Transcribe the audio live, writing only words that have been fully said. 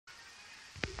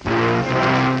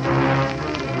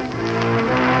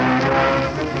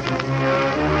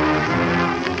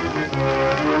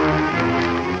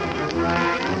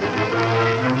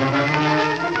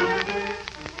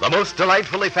most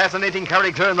delightfully fascinating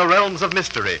character in the realms of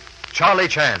mystery, Charlie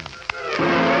Chan.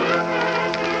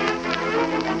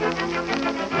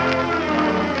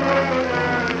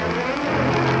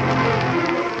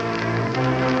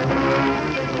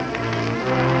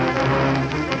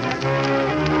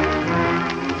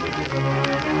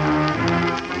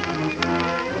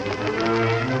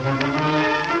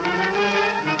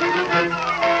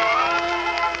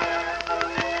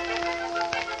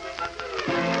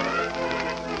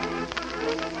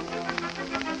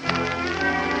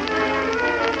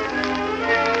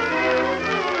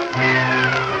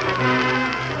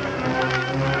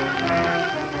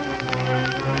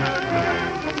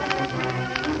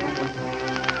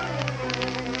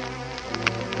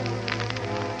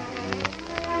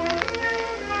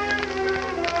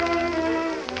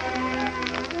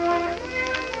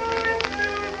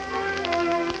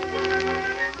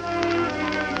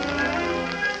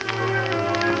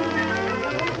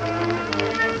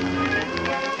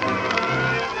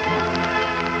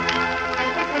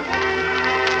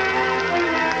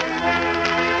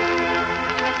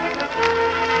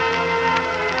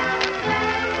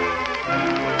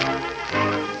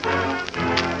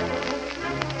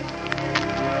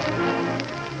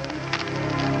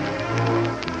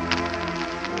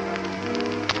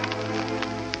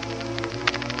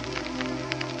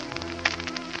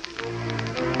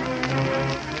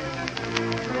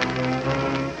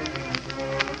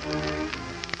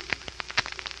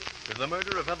 The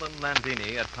murder of Ellen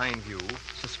Landini at Pineview,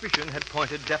 suspicion had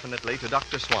pointed definitely to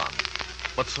Dr. Swan.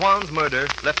 But Swan's murder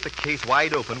left the case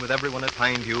wide open with everyone at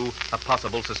Pineview a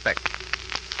possible suspect.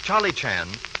 Charlie Chan,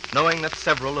 knowing that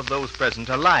several of those present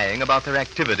are lying about their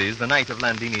activities the night of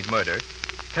Landini's murder,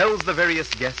 tells the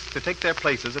various guests to take their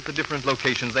places at the different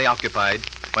locations they occupied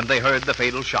when they heard the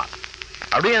fatal shot.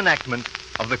 A reenactment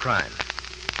of the crime.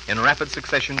 In rapid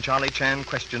succession, Charlie Chan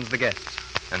questions the guests.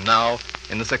 And now,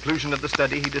 in the seclusion of the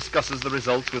study, he discusses the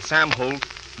results with Sam Holt,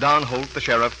 Don Holt, the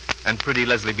sheriff, and pretty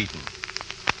Leslie Beaton.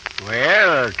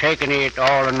 Well, taking it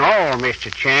all in all, Mr.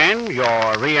 Chan, your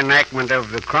reenactment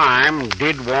of the crime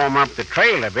did warm up the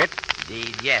trail a bit.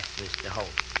 Indeed, yes, Mr. Holt.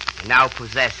 We now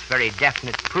possess very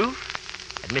definite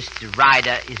proof that Mr.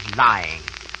 Ryder is lying.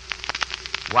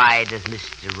 Why does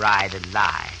Mr. Ryder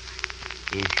lie?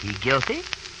 Is he guilty?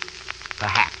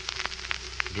 Perhaps.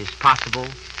 It is possible,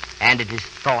 and it is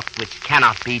thought which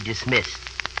cannot be dismissed.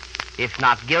 If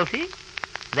not guilty,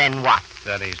 then what?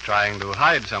 That he's trying to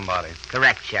hide somebody.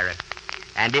 Correct, Sheriff.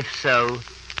 And if so,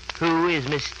 who is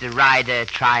Mr. Ryder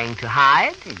trying to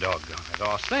hide? Doggone it,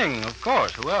 Oz Thing, of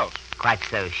course. Who else? Quite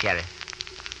so, Sheriff.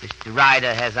 Mr.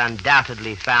 Ryder has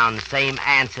undoubtedly found the same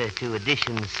answer to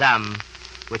addition sum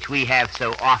which we have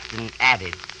so often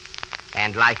added.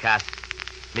 And like us,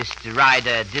 Mr.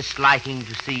 Ryder, disliking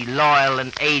to see loyal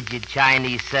and aged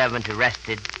Chinese servant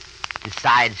arrested,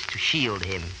 decides to shield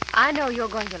him. I know you're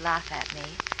going to laugh at me,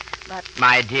 but...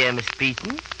 My dear Miss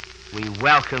Beaton, we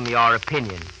welcome your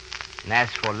opinion. And as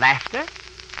for laughter,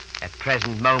 at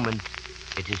present moment,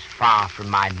 it is far from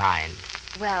my mind.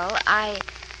 Well,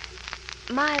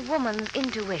 my woman's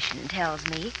intuition tells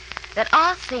me that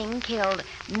Ah Sing killed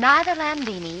neither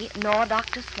Landini nor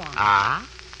Dr. Swan. Ah?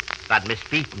 But Miss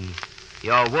Beaton,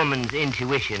 your woman's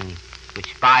intuition,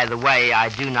 which, by the way, I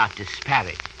do not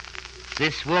disparage.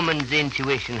 This woman's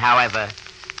intuition, however,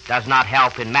 does not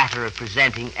help in matter of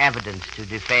presenting evidence to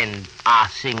defend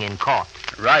Ah Sing in court.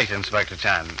 Right, Inspector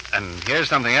Chan. And here's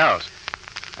something else.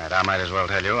 And I might as well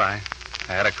tell you, I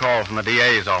had a call from the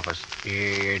DA's office.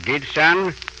 You did,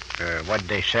 son? What'd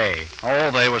they say?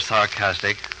 Oh, they were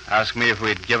sarcastic. Asked me if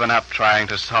we'd given up trying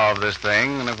to solve this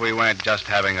thing and if we weren't just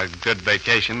having a good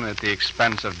vacation at the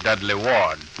expense of Dudley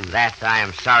Ward. That, I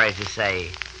am sorry to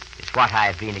say, is what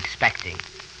I've been expecting.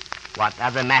 What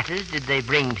other matters did they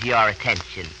bring to your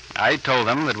attention? I told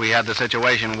them that we had the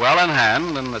situation well in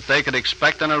hand and that they could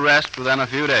expect an arrest within a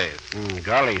few days.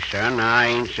 Golly, son, I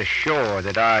ain't so sure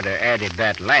that I'd have added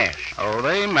that last. Oh,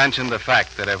 they mentioned the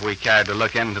fact that if we cared to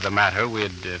look into the matter,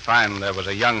 we'd find there was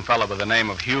a young fellow by the name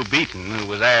of Hugh Beaton who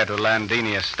was heir to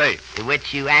Landini estate. To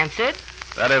which you answered?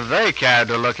 That if they cared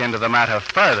to look into the matter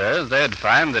further, they'd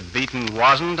find that Beaton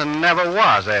wasn't and never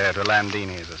was heir to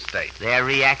Landini's estate. Their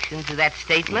reaction to that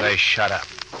statement? They shut up.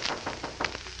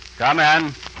 Come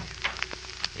in.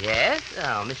 Yes?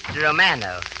 Oh, Mr.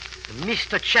 Romano.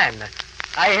 Mr. Chan,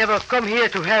 I have come here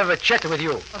to have a chat with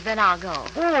you. Well, then I'll go.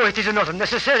 Oh, it is not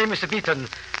necessary, Mr. Beaton.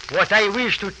 What I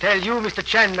wish to tell you, Mr.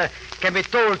 Chan, can be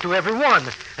told to everyone,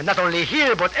 and not only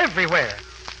here, but everywhere.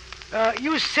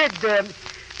 You said,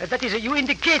 that is, you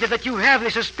indicated that you have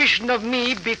the suspicion of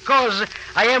me because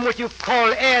I am what you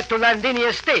call heir to Landini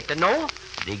estate, no?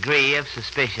 Degree of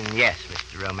suspicion, yes,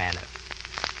 Mr. Romano.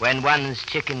 When one's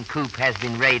chicken coop has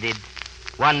been raided,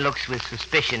 one looks with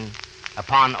suspicion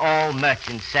upon all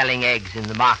merchants selling eggs in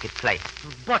the marketplace.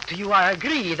 But you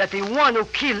agree that the one who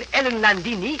killed Ellen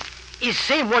Landini is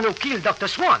same one who killed Dr.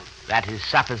 Swan. That is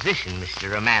supposition,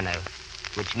 Mr. Romano,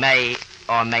 which may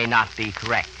or may not be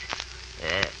correct.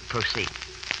 Proceed.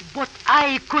 But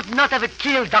I could not have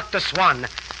killed Dr. Swan.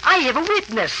 I have a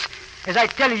witness. As I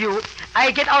tell you,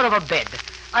 I get out of a bed.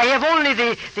 I have only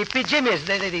the pajamas,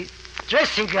 the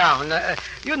dressing gown.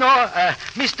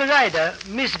 Mr. Ryder,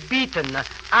 Miss Beaton,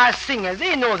 our singer,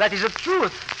 they know that is the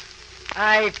truth.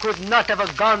 I could not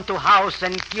have gone to house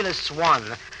and kill a Swan.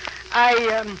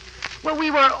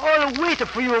 We were all waiting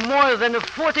for you more than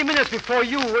 40 minutes before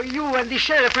you and the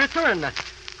sheriff returned.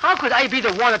 How could I be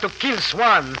the one to kill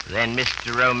Swan? Then,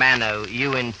 Mr. Romano,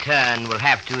 you in turn will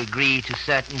have to agree to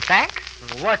certain facts.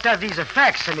 What are these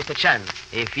facts, Mr. Chan?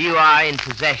 If you are in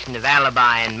possession of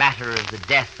alibi in matter of the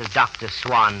death of Dr.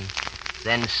 Swan,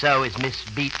 then so is Miss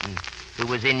Beaton, who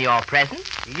was in your presence.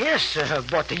 Yes,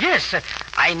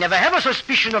 I never have a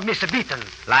suspicion of Miss Beaton.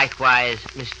 Likewise,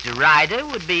 Mr. Ryder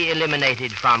would be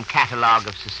eliminated from catalogue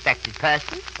of suspected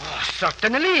persons. Oh,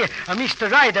 certainly.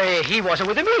 Mr. Ryder, he was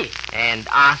with me. And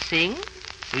Ah Sing?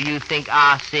 Do you think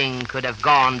Ah Sing could have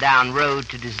gone down road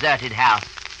to deserted house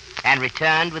and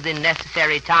returned within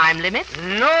necessary time limit?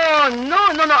 No.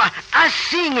 Ah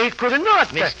Sing, he could not.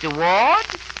 Mr. Ward?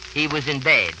 He was in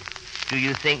bed. Do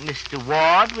you think Mr.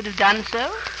 Ward would have done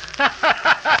so?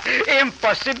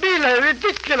 Impossible,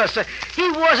 ridiculous. He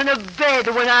was in a bed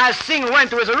when Ah Sing went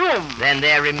to his room. Then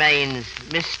there remains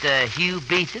Mr. Hugh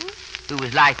Beaton, who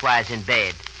was likewise in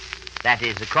bed. That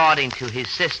is, according to his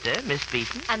sister, Miss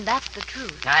Beaton. And that's the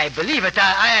truth. I believe it.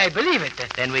 I believe it.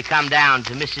 Then we come down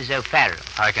to Mrs. O'Farrell.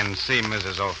 I can see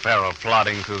Mrs. O'Farrell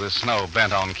plodding through the snow,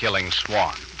 bent on killing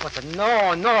Swan. But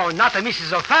no, not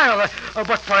Mrs. O'Farrell,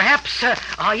 but perhaps,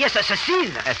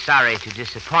 Cecile. Sorry to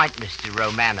disappoint Mr.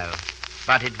 Romano,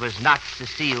 but it was not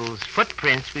Cecile's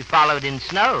footprints we followed in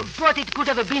snow. But it could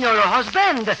have been her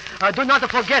husband. Do not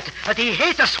forget that he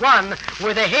hates a Swan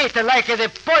with a hate like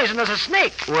the poisonous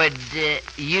snake. Would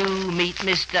you meet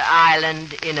Mr.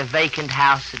 Ireland in a vacant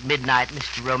house at midnight,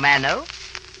 Mr. Romano,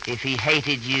 if he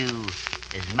hated you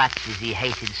as much as he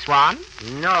hated Swan?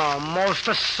 No, most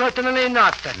certainly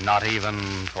not. Not even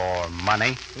for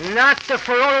money? Not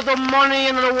for all the money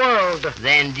in the world.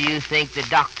 Then do you think that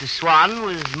Dr. Swan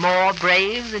was more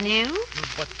brave than you?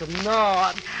 But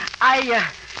no, I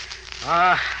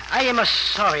am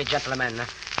sorry, gentlemen.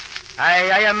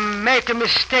 I am making a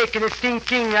mistake in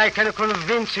thinking I can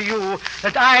convince you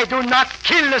that I do not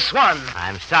kill the Swan.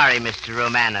 I'm sorry, Mr.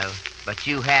 Romano, but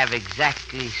you have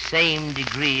exactly same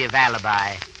degree of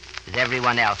alibi as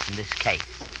everyone else in this case.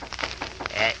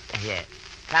 Here.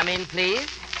 Come in, please.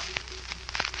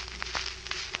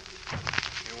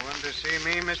 You want to see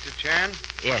me, Mr. Chan?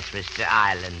 Yes, Mr.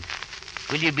 Ireland.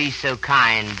 Will you be so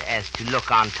kind as to look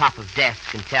on top of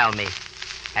desk and tell me,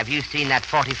 have you seen that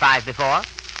 45 before?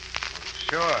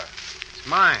 Sure. It's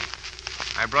mine.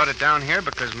 I brought it down here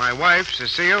because my wife,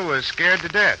 Cecile, was scared to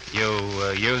death. You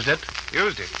used it?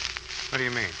 Used it? What do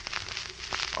you mean?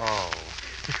 Oh.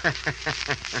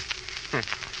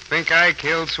 Think I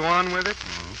killed Swan with it?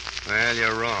 Well,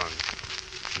 you're wrong.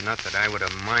 Not that I would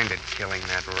have minded killing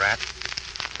that rat.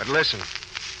 But listen,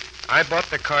 I bought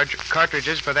the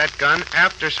cartridges for that gun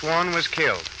after Swan was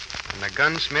killed. And the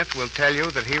gunsmith will tell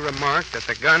you that he remarked that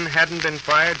the gun hadn't been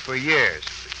fired for years.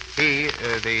 He,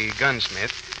 the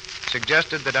gunsmith,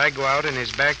 suggested that I go out in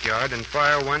his backyard and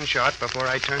fire one shot before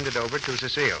I turned it over to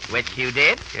Cecile. Which you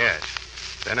did? Yes.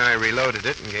 Then I reloaded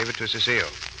it and gave it to Cecile.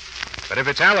 But if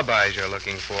it's alibis you're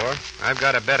looking for, I've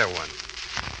got a better one.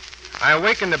 I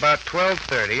awakened about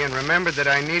 12:30 and remembered that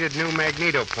I needed new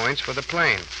magneto points for the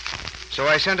plane. So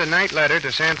I sent a night letter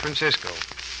to San Francisco.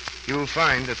 You'll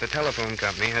find that the telephone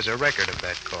company has a record of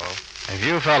that call. If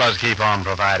you fellows keep on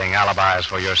providing alibis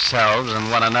for yourselves and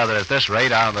one another at this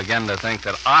rate, I'll begin to think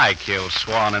that I killed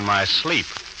Swan in my sleep.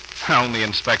 Only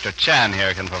Inspector Chan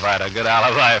here can provide a good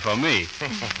alibi for me.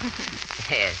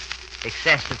 Yes.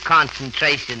 Excessive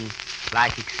concentration,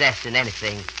 like excess in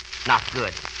anything, not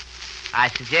good. I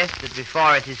suggest that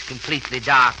before it is completely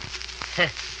dark,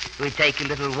 we take a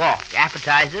little walk.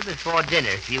 Appetizer before dinner,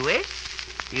 if you wish.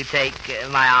 You take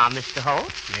my arm, Mr.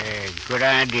 Holt? Good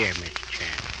idea, Mr. Chan.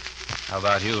 How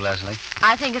about you, Leslie?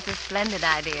 I think it's a splendid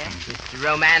idea. Mr.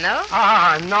 Romano?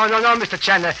 No, Mr.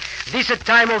 Chan. This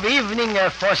time of evening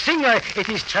for singer, it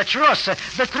is treacherous.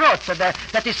 The throat,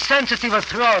 that is sensitive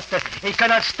throat, it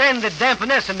cannot stand the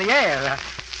dampness in the air.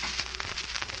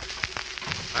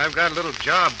 I've got a little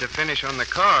job to finish on the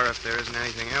car if there isn't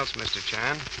anything else, Mr.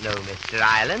 Chan. No, Mr.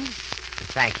 Island.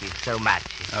 Thank you so much.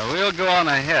 We'll go on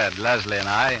ahead, Leslie and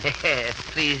I.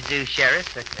 Please do,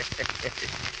 Sheriff.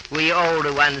 We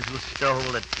older ones will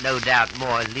stroll at no doubt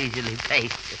more leisurely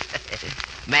pace.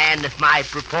 Man of my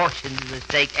proportions must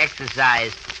take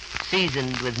exercise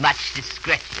seasoned with much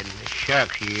discretion.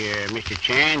 Shucks, Mr.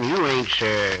 Chan, you ain't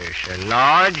so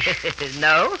large.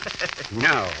 No?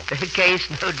 No. A case,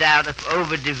 no doubt, of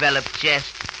overdeveloped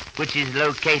chest, which is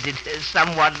located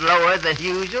somewhat lower than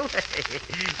usual.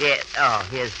 Yeah. Oh,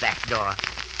 here's back door.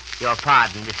 Your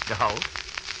pardon, Mr. Holt.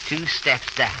 2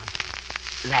 steps down.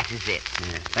 That is it.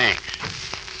 Thanks.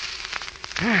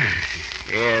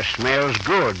 Yeah, smells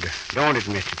good, don't it,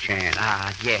 Mr. Chan?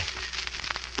 Ah, yes.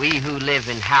 We who live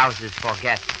in houses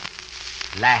forget,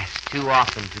 last too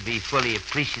often to be fully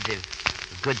appreciative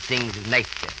of good things of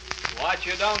nature. Watch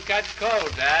you don't catch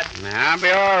cold, Dad. Now, I'll be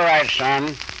all right,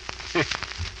 son.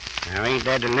 Now, ain't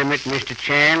that the limit, Mr.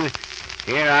 Chan?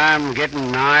 Here I'm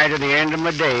getting nigh to the end of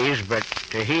my days, but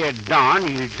to hear Don,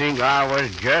 you'd think I was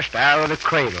just out of the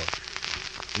cradle.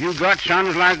 You got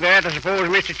sons like that, I suppose,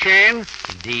 Mr. Chan?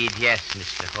 Indeed, yes,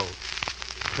 Mr. Holt.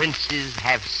 Princes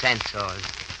have censors,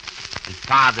 and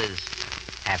fathers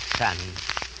have sons.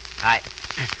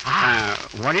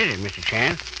 What is it, Mr.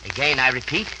 Chan? Again, I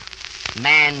repeat,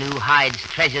 man who hides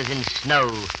treasures in snow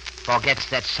forgets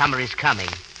that summer is coming.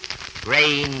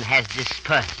 Rain has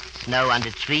dispersed snow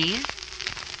under trees,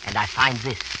 and I find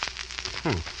this.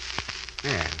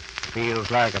 Yeah,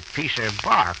 feels like a piece of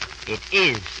bark. It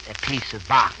is a piece of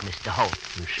bark, Mr. Holt.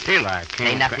 Still, I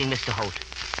can't... Say nothing, Mr. Holt.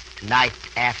 Tonight,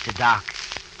 after dark,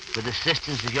 with the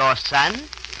assistance of your son,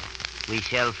 we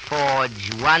shall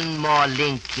forge one more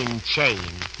link in chain.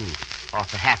 Or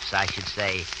perhaps I should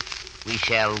say, we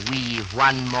shall weave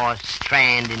one more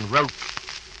strand in rope,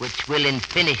 which will in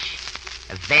finish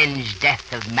avenge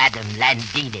death of Madame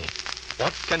Landini.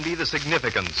 What can be the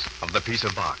significance of the piece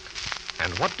of bark?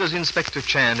 And what does Inspector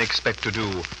Chan expect to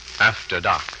do after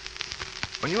dark?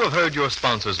 When you have heard your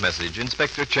sponsor's message,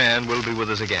 Inspector Chan will be with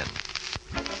us again.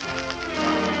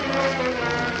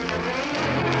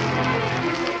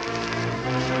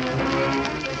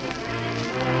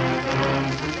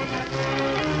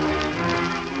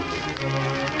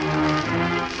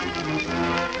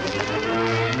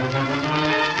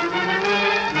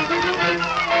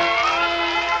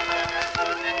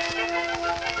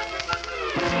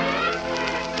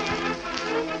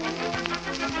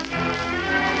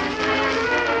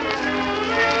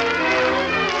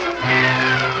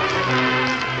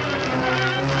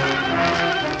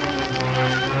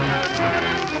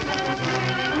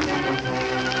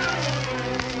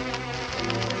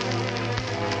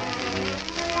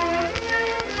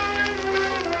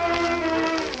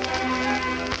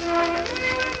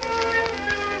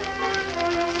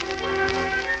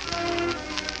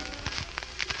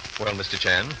 Well, Mr.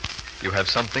 Chan, you have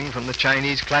something from the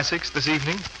Chinese classics this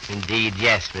evening? Indeed,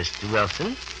 yes, Mr.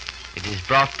 Wilson. It is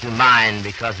brought to mind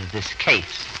because of this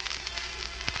case.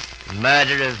 The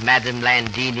murder of Madame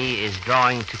Landini is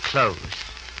drawing to close,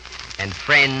 and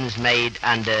friends made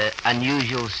under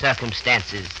unusual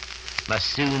circumstances must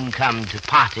soon come to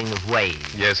parting of ways.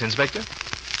 Yes, Inspector?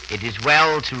 It is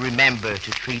well to remember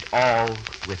to treat all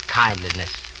with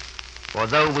kindliness. For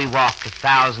though we walk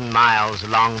 1,000 miles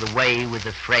along the way with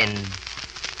a friend,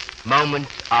 moment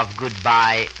of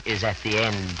goodbye is at the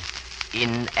end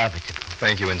inevitable.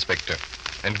 Thank you, Inspector.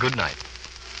 And good night.